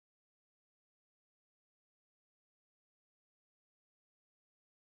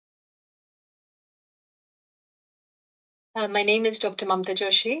My name is Dr. Mamta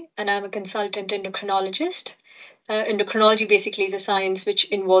Joshi, and I'm a consultant endocrinologist. Endocrinology basically is a science which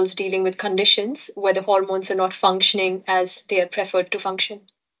involves dealing with conditions where the hormones are not functioning as they are preferred to function.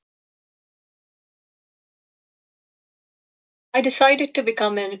 I decided to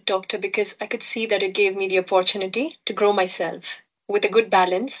become a doctor because I could see that it gave me the opportunity to grow myself with a good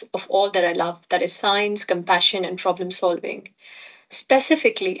balance of all that I love, that is science, compassion, and problem solving.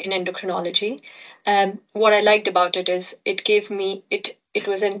 Specifically in endocrinology, what I liked about it is it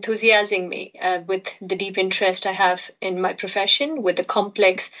was enthusiasming me with the deep interest I have in my profession with the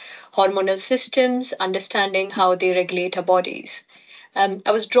complex hormonal systems, understanding how they regulate our bodies.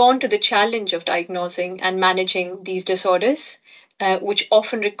 I was drawn to the challenge of diagnosing and managing these disorders, which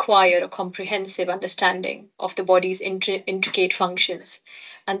often require a comprehensive understanding of the body's intricate functions.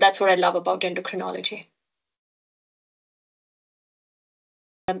 And that's what I love about endocrinology.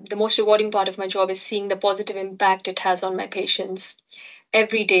 The most rewarding part of my job is seeing the positive impact it has on my patients.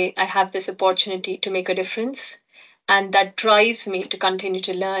 Every day, I have this opportunity to make a difference, and that drives me to continue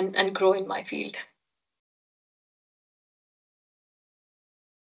to learn and grow in my field.